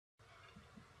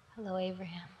Hello,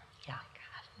 Abraham. Yeah.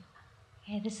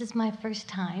 Hey, this is my first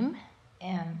time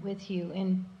with you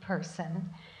in person,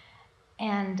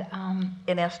 and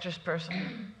In Esther's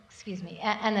person. excuse me,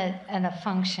 and a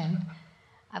function.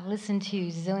 I've listened to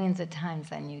you zillions of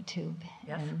times on YouTube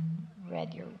Yes. and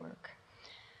read your work.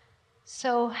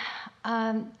 So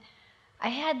I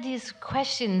had these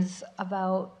questions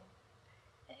about,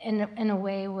 in a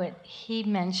way, what he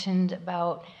mentioned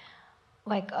about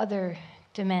like other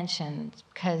dimensions,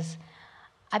 because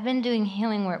I've been doing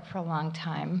healing work for a long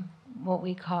time, what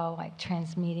we call like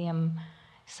transmedium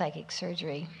psychic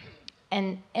surgery.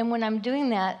 And when I'm doing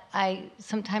that, I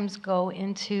sometimes go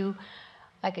into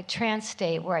like a trance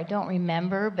state where I don't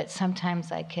remember, but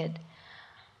sometimes I can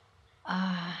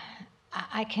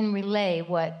relay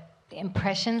what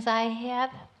impressions I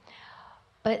have.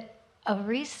 But of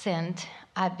recent,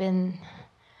 I've been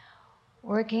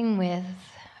working with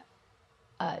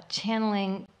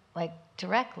channeling like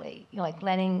directly, like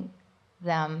letting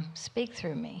them speak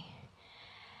through me.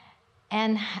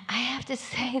 And I have to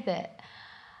say that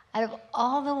out of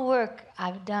all the work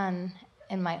I've done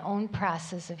in my own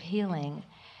process of healing,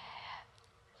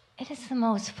 it is the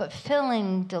most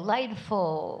fulfilling,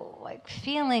 delightful, like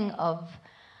feeling of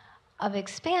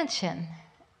expansion.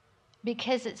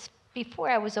 Because it's before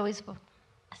I was always,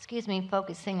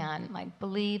 focusing on like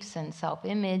beliefs and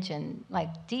self-image and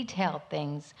like detailed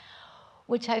things,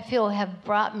 which I feel have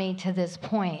brought me to this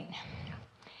point.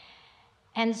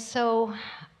 And so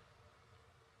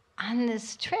on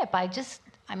this trip, I just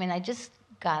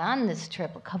got on this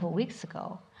trip a couple weeks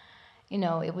ago. You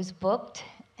know, it was booked,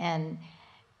 and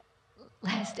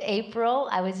last April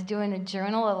I was doing a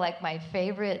journal of like my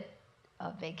favorite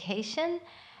vacation,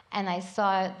 and I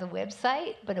saw the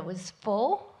website, but it was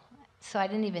full, so I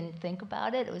didn't even think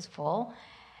about it. It was full.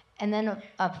 And then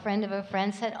a friend of a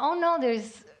friend said, "Oh no,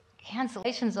 there's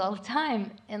cancellations all the time,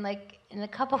 and like in a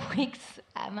couple weeks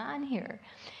I'm on here."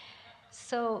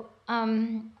 So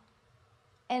and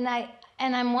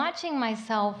I'm watching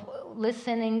myself,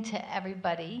 listening to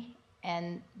everybody,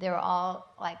 and they're all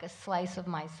like a slice of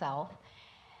myself.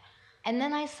 And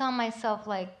then I saw myself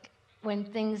like when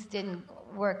things didn't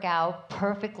work out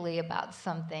perfectly about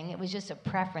something, it was just a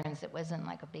preference, it wasn't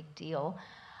like a big deal.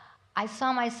 I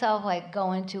saw myself like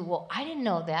go into, well, I didn't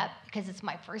know that because it's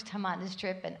my first time on this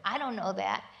trip and I don't know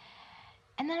that.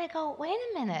 And then I go, wait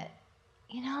a minute,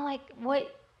 you know, like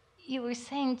what you were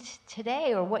saying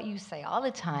today, or what you say all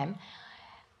the time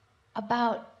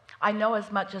about... I know as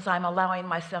much as I'm allowing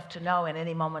myself to know in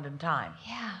any moment in time.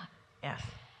 Yeah. Yes.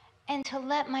 And to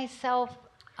let myself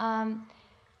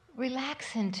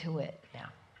relax into it. Yeah.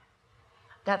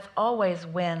 That's always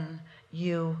when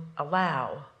you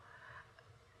allow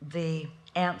the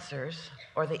answers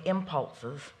or the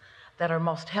impulses that are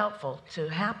most helpful to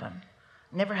happen.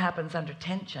 Never happens under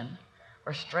tension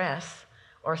or stress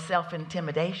or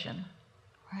self-intimidation.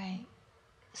 Right.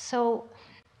 So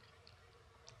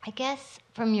I guess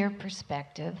from your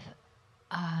perspective,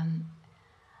 I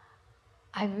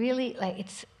really, like,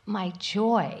 it's my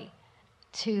joy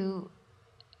to,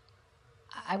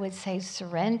 I would say,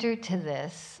 surrender to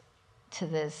this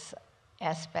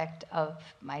aspect of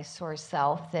my source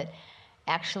self that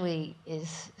actually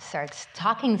starts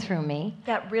talking through me.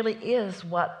 That really is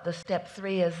what the step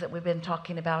 3 is that we've been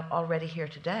talking about already here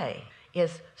today,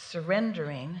 is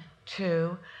surrendering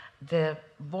to the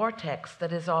vortex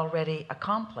that is already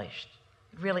accomplished.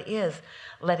 It really is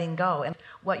letting go. And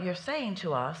what you're saying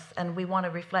to us, and we want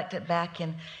to reflect it back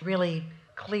in really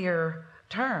clear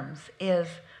terms, is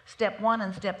step 1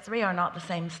 and step 3 are not the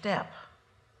same step.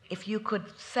 If you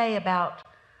could say about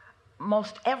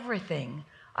most everything,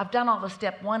 I've done all the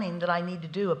step 1ing that I need to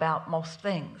do about most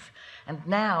things. And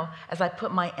now, as I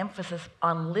put my emphasis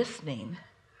on listening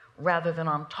rather than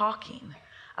on talking,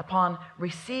 upon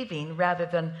receiving rather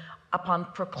than upon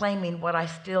proclaiming what I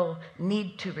still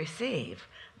need to receive,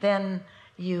 then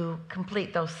you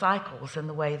complete those cycles in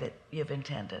the way that you've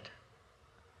intended.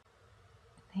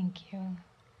 Thank you.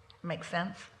 Make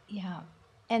sense? Yeah.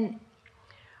 And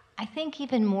I think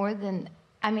even more than,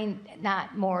 I mean,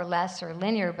 not more or less or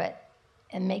linear, but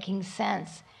in making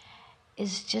sense,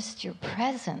 is just your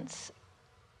presence,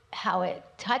 how it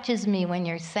touches me when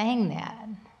you're saying that.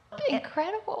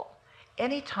 Incredible.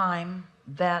 Anytime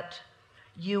that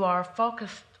you are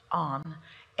focused on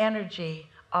energy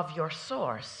of your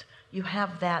source, you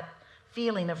have that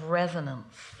feeling of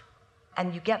resonance.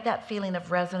 And you get that feeling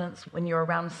of resonance when you're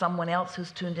around someone else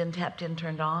who's tuned in, tapped in,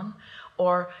 turned on,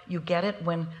 or you get it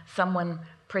when someone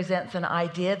presents an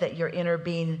idea that your inner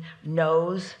being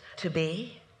knows to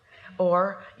be,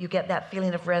 or you get that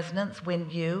feeling of resonance when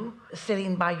you,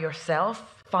 sitting by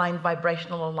yourself, find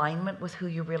vibrational alignment with who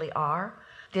you really are.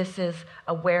 This is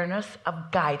awareness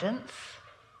of guidance.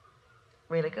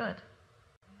 Really good.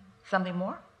 Something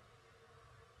more?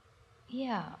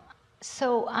 Yeah.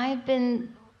 So I've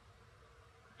been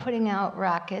putting out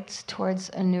rockets towards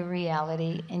a new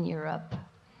reality in Europe.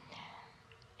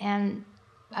 And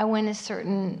I went a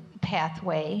certain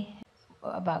pathway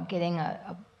about getting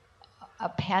a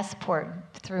passport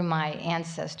through my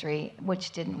ancestry,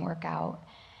 which didn't work out.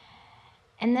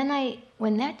 And then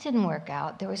when that didn't work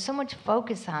out, there was so much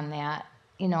focus on that,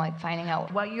 like finding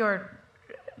out. What you're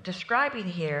describing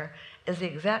here is the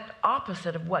exact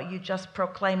opposite of what you just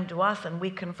proclaimed to us and we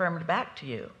confirmed back to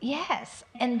you. Yes,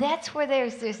 and that's where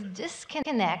there's this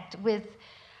disconnect with,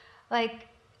 like,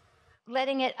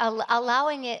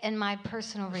 allowing it in my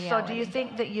personal reality. So do you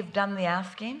think that you've done the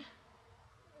asking?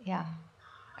 Yeah.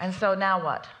 And so now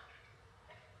what?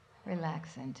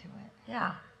 Relax into it.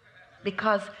 Yeah.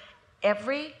 Because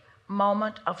every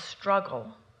moment of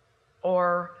struggle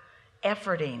or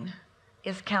efforting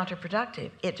is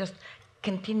counterproductive. It just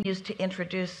continues to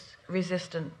introduce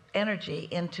resistant energy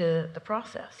into the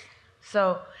process.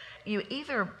 So you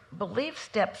either believe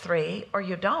step 3 or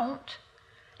you don't.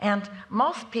 And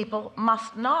most people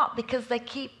must not, because they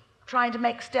keep trying to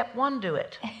make step 1 do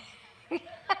it.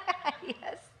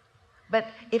 Yes. But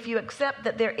if you accept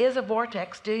that there is a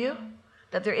vortex, do you?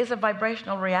 That there is a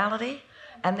vibrational reality,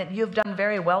 and that you've done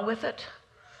very well with it,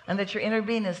 and that your inner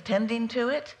being is tending to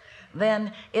it,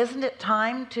 then isn't it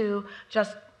time to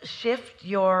just shift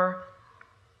your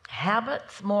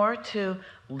habits more to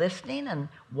listening and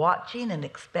watching and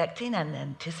expecting and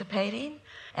anticipating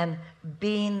and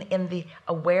being in the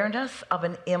awareness of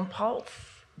an impulse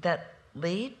that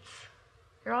leads?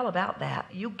 You're all about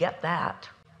that. You get that.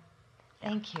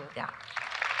 Thank you. Yeah.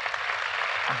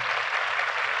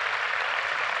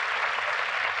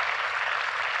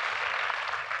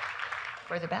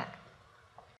 Further back.